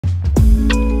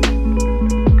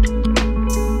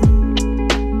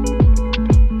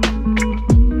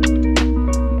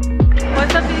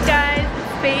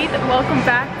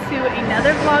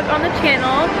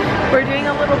we're doing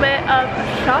a little bit of a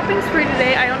shopping spree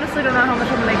today. I honestly don't know how much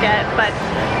I'm gonna get, but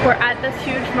we're at this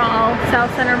huge mall,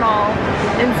 South Center Mall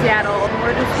in Seattle.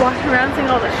 We're just walking around seeing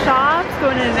all the shops,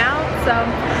 going in and out. So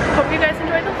hope you guys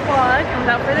enjoyed the vlog, and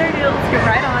without further ado, let's get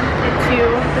right on into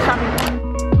the shopping mall.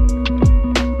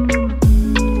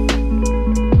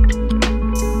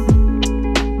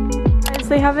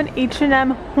 They have an H&M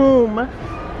home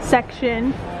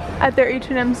section at their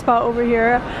H&M spot over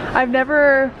here. I've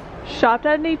never shopped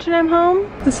at an H&M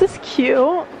home. This is cute.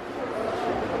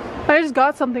 I just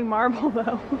got something marble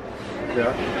though.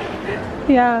 Yeah?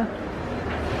 Yeah.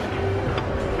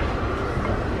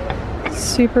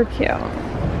 Super cute.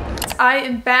 I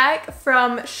am back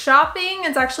from shopping.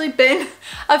 It's actually been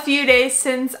a few days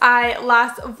since I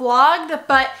last vlogged,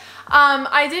 but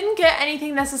I didn't get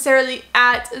anything necessarily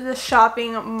at the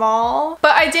shopping mall,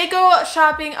 but I did go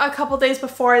shopping a couple days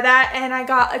before that and I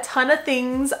got a ton of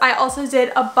things. I also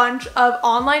did a bunch of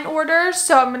online orders,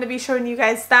 so I'm going to be showing you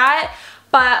guys that.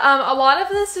 But a lot of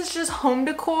this is just home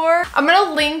decor. I'm going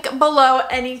to link below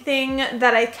anything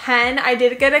that I can. I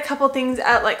did get a couple things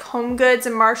at like Home Goods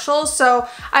and Marshalls, so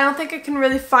I don't think I can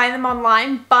really find them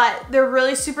online, but they're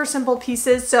really super simple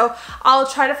pieces, so I'll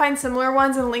try to find similar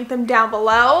ones and link them down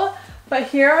below. But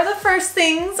here are the first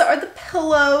things, are the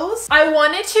pillows. I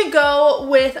wanted to go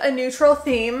with a neutral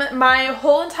theme. My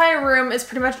whole entire room is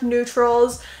pretty much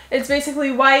neutrals. It's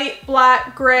basically white,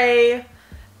 black, gray,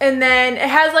 and then it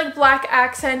has like black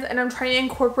accents, and I'm trying to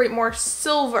incorporate more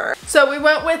silver. So we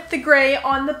went with the gray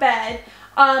on the bed.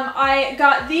 I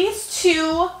got these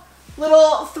two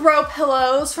little throw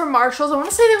pillows from Marshalls. I want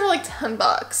to say they were like 10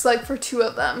 bucks, like for two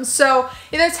of them. So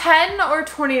either 10 or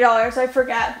 $20, I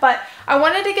forget. But I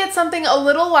wanted to get something a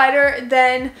little lighter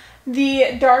than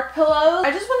the dark pillows. I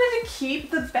just wanted to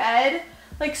keep the bed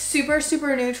like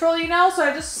super neutral, you know? So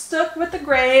I just stuck with the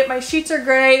gray. My sheets are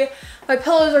gray, my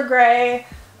pillows are gray,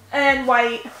 and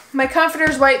white. My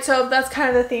comforter's white, so that's kind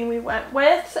of the theme we went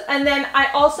with. And then I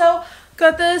also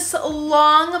got this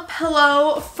long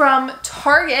pillow from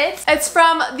Target. It's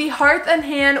from the Hearth and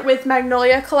Hand with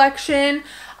Magnolia collection.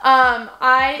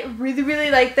 I really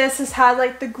like this. This has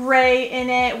like the gray in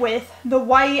it with the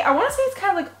white. I want to say it's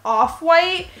kind of like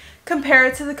off-white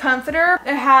compared to the comforter.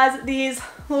 It has these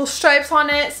little stripes on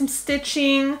it, some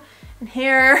stitching and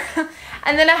hair.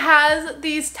 And then it has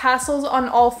these tassels on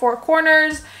all four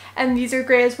corners, and these are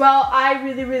gray as well. I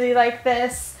really like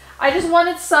this. I just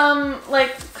wanted some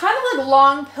like kind of like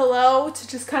long pillow to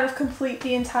just kind of complete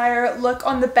the entire look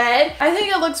on the bed. I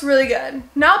think it looks really good.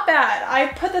 Not bad. I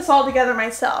put this all together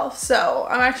myself, so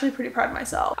I'm actually pretty proud of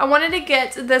myself. I wanted to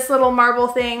get this little marble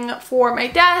thing for my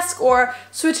desk or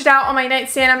switch it out on my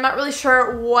nightstand. I'm not really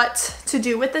sure what to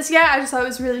do with this yet. I just thought it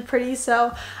was really pretty,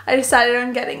 so I decided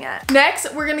on getting it.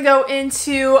 Next, we're gonna go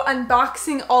into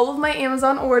unboxing all of my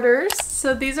Amazon orders.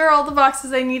 So these are all the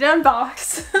boxes I need to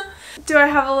unbox. Do I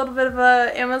have a little bit of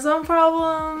a Amazon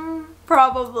problem?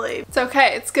 Probably. It's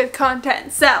okay, it's good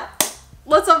content. So,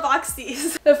 let's unbox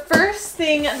these. The first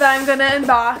thing that I'm gonna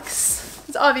unbox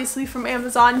is obviously from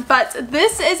Amazon, but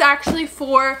this is actually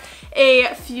for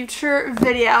a future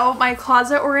video, my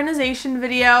closet organization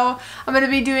video. I'm going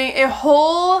to be doing a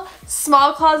whole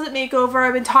small closet makeover.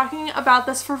 I've been talking about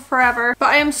this for forever, but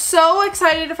I am so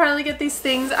excited to finally get these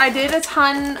things. I did a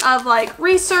ton of like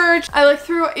research. I looked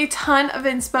through a ton of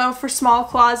inspo for small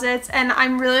closets, and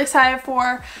I'm really excited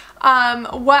for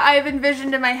what I've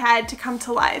envisioned in my head to come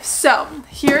to life. So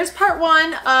here's part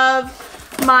one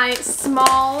of my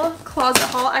small closet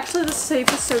haul. Actually, the safe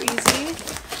is so easy.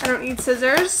 I don't need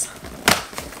scissors.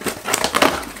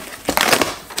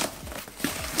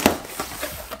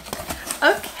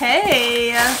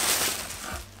 Okay.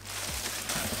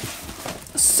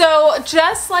 So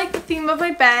just like the theme of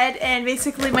my bed and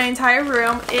basically my entire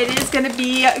room, it is going to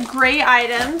be gray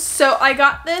items. So I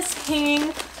got this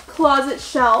hanging closet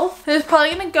shelf. It's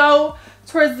probably going to go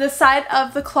towards this side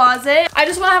of the closet. I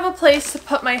just want to have a place to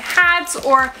put my hats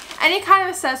or any kind of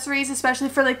accessories, especially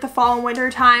for like the fall and winter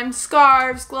time.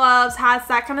 Scarves, gloves, hats,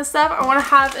 that kind of stuff. I want to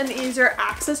have an easier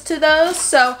access to those.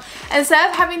 So instead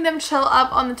of having them chill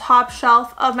up on the top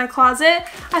shelf of my closet,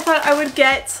 I thought I would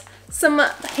get some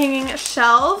hanging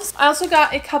shelves. I also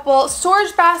got a couple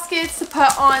storage baskets to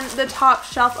put on the top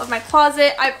shelf of my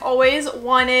closet. I've always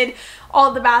wanted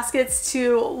all the baskets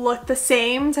to look the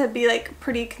same, to be like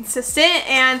pretty consistent,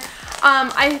 and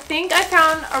I think I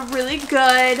found a really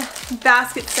good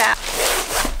basket set.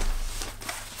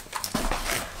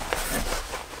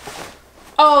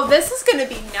 Oh, this is gonna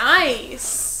be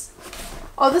nice.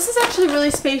 Oh, this is actually really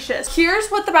spacious. Here's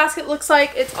what the basket looks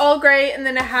like. It's all gray and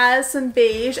then it has some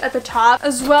beige at the top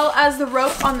as well as the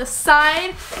rope on the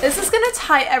side. This is gonna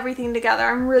tie everything together.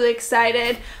 I'm really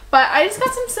excited. But I just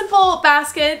got some simple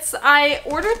baskets. I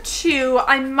ordered 2.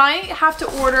 I might have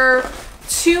to order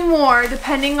 2 more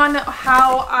depending on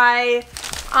how I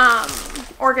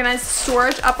organize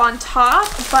storage up on top.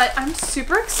 But I'm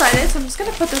super excited, so I'm just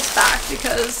gonna put this back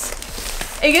because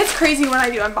it gets crazy when I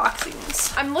do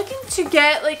unboxings. I'm looking to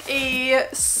get like a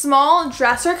small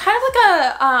dresser, kind of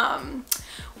like a,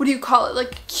 what do you call it?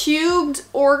 Like cubed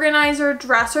organizer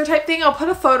dresser type thing. I'll put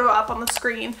a photo up on the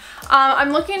screen.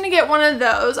 I'm looking to get one of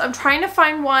those. I'm trying to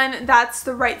find one that's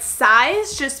the right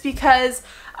size just because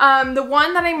the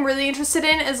one that I'm really interested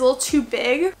in is a little too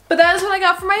big. But that is what I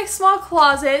got for my small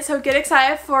closet, so get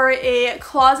excited for a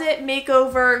closet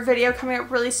makeover video coming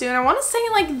up really soon. I want to say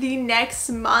like the next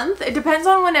month. It depends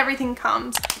on when everything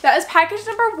comes. That is package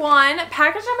number 1.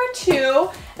 Package number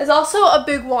 2 is also a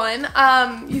big one.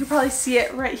 You can probably see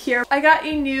it right here. I got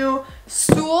a new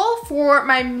stool for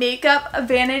my makeup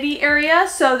vanity area.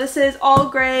 So this is all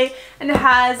gray and it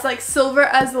has like silver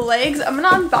as the legs. I'm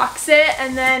gonna unbox it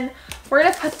and then we're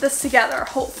gonna put this together.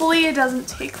 Hopefully it doesn't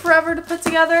take forever to put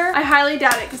together. I highly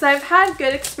doubt it because I've had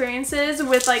good experiences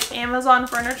with like Amazon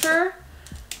furniture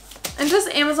and just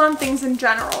Amazon things in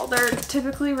general. They're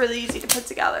typically really easy to put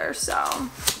together, so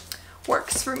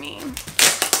works for me.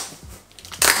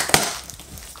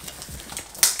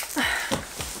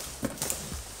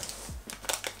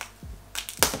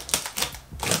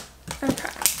 Okay.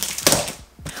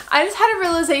 I just had a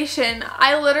realization.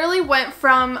 I literally went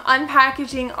from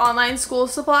unpackaging online school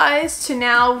supplies to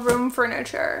now room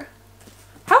furniture.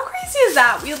 How crazy is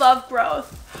that? We love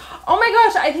growth. Oh my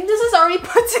gosh, I think this is already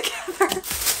put together.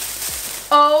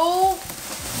 Oh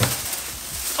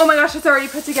my gosh, it's already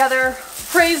put together.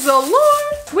 Praise the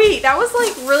Lord. Wait, that was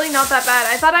like really not that bad.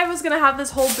 I thought I was gonna have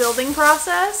this whole building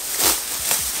process.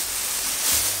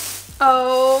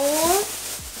 Oh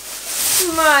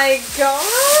my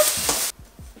gosh.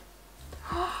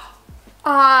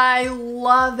 I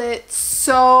love it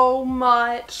so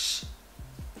much.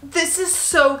 This is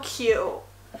so cute.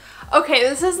 Okay,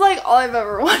 this is like all I've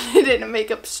ever wanted in a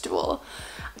makeup stool.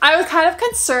 I was kind of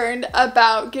concerned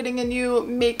about getting a new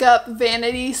makeup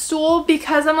vanity stool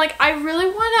because I'm like, I really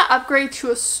want to upgrade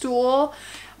to a stool,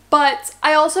 but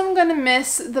I also am going to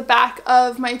miss the back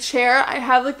of my chair. I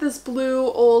have like this blue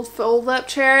old fold-up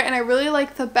chair and I really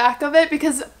like the back of it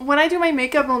because when I do my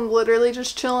makeup, I'm literally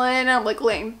just chilling and I'm like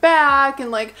laying back and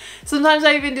like sometimes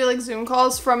I even do like Zoom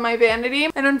calls from my vanity.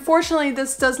 And unfortunately,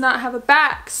 this does not have a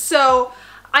back. So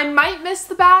I might miss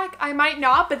the back, I might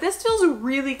not, but this feels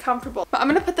really comfortable. But I'm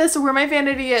gonna put this where my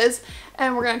vanity is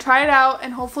and we're gonna try it out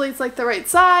and hopefully it's like the right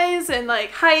size and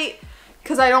like height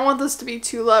because I don't want this to be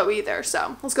too low either.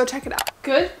 So let's go check it out.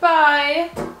 Goodbye,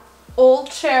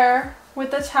 old chair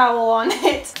with a towel on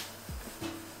it.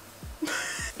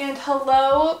 And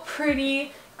hello,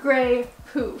 pretty gray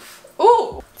poof.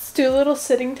 Ooh, let's do a little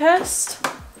sitting test.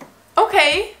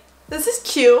 Okay, this is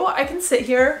cute. I can sit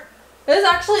here.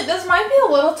 This might be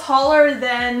a little taller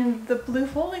than the blue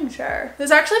folding chair.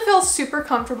 This actually feels super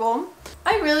comfortable.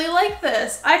 I really like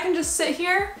this. I can just sit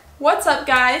here. What's up,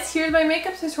 guys? Here's my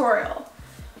makeup tutorial.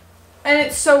 And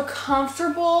it's so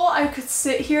comfortable. I could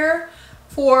sit here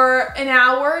for an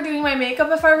hour doing my makeup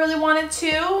if I really wanted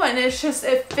to, and it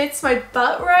fits my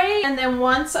butt right. And then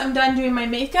once I'm done doing my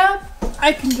makeup,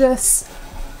 I can just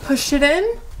push it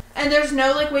in. And there's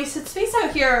no like wasted space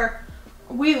out here.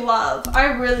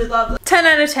 I really love it. 10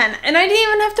 out of 10. And I didn't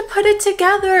even have to put it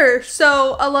together.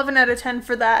 So 11 out of 10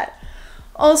 for that.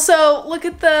 Also, look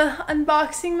at the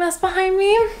unboxing mess behind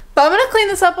me. But I'm gonna clean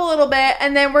this up a little bit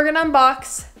and then we're gonna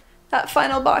unbox that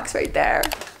final box right there.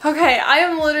 Okay, I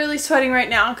am literally sweating right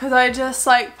now because I just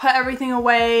like put everything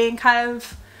away and kind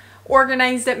of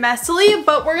organized it messily,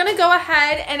 but we're gonna go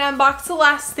ahead and unbox the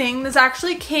last thing. This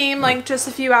actually came like just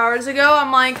a few hours ago.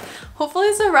 I'm like, hopefully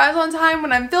this arrives on time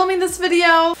when I'm filming this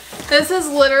video. This is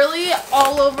literally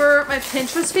all over my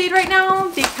Pinterest feed right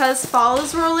now because fall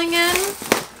is rolling in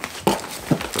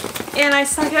and I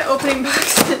suck at opening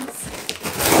boxes.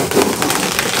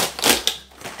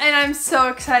 And I'm so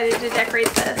excited to decorate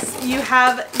this.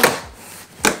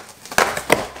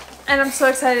 And I'm so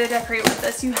excited to decorate with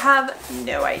this. You have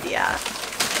no idea.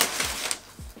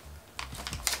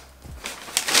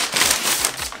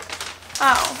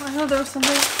 Oh, I know there was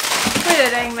something. Wait a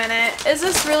dang minute. Is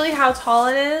this really how tall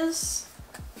it is?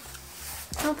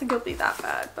 I don't think it'll be that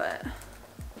bad, but.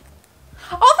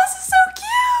 Oh, this is so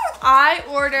cute! I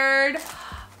ordered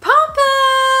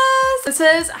Pampas! This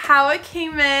is how it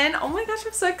came in. Oh my gosh,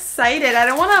 I'm so excited. I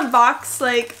don't want to unbox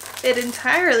like it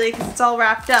entirely because it's all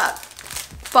wrapped up.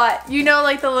 But you know,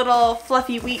 like the little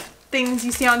fluffy wheat things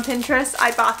you see on Pinterest?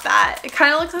 I bought that. It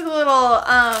kind of looks like a little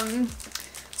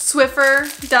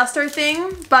Swiffer duster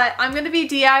thing, but I'm going to be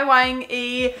DIYing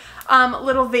a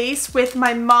little vase with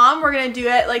my mom. We're going to do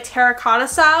it like terracotta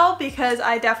style because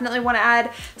I definitely want to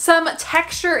add some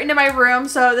texture into my room.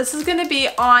 So this is going to be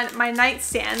on my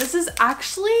nightstand. This is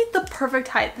actually the perfect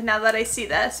height now that I see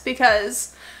this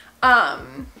because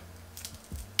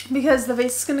the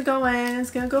vase is gonna go in,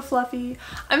 it's gonna go fluffy.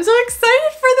 I'm so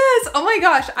excited for this. Oh my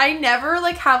gosh, I never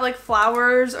like have like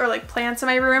flowers or like plants in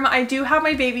my room. I do have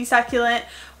my baby succulent,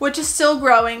 which is still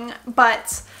growing,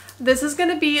 but this is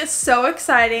gonna be so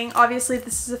exciting. Obviously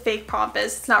this is a fake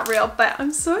pampas, it's not real, but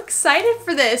I'm so excited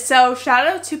for this. So shout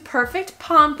out to Perfect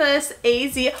Pampas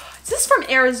AZ. Is this from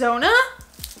Arizona?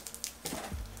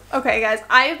 Okay guys,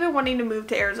 I have been wanting to move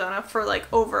to Arizona for like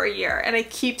over a year and I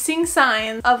keep seeing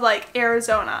signs of like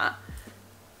Arizona.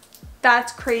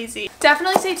 That's crazy.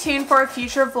 Definitely stay tuned for a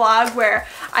future vlog where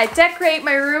I decorate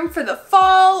my room for the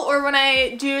fall or when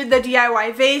I do the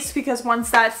DIY vase, because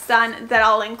once that's done, then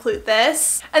I'll include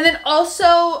this. And then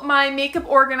also my makeup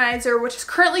organizer, which is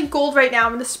currently gold right now.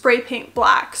 I'm gonna spray paint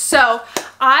black. So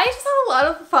I just have a lot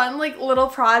of fun like little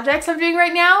projects I'm doing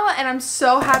right now, and I'm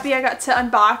so happy I got to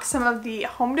unbox some of the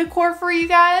home decor for you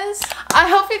guys. I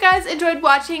hope you guys enjoyed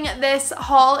watching this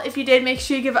haul. If you did, make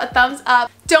sure you give it a thumbs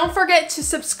up. Don't forget to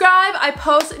subscribe. I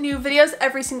post new videos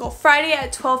every single Friday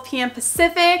at 12 p.m.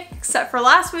 Pacific, except for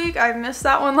last week. I missed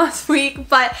that one last week.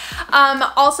 But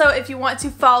also, if you want to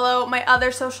follow my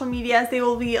other social medias, they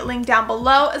will be linked down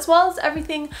below, as well as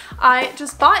everything I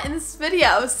just bought in this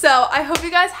video. So I hope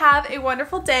you guys have a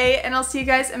wonderful day, and I'll see you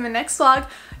guys in the next vlog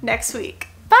next week.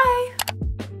 Bye!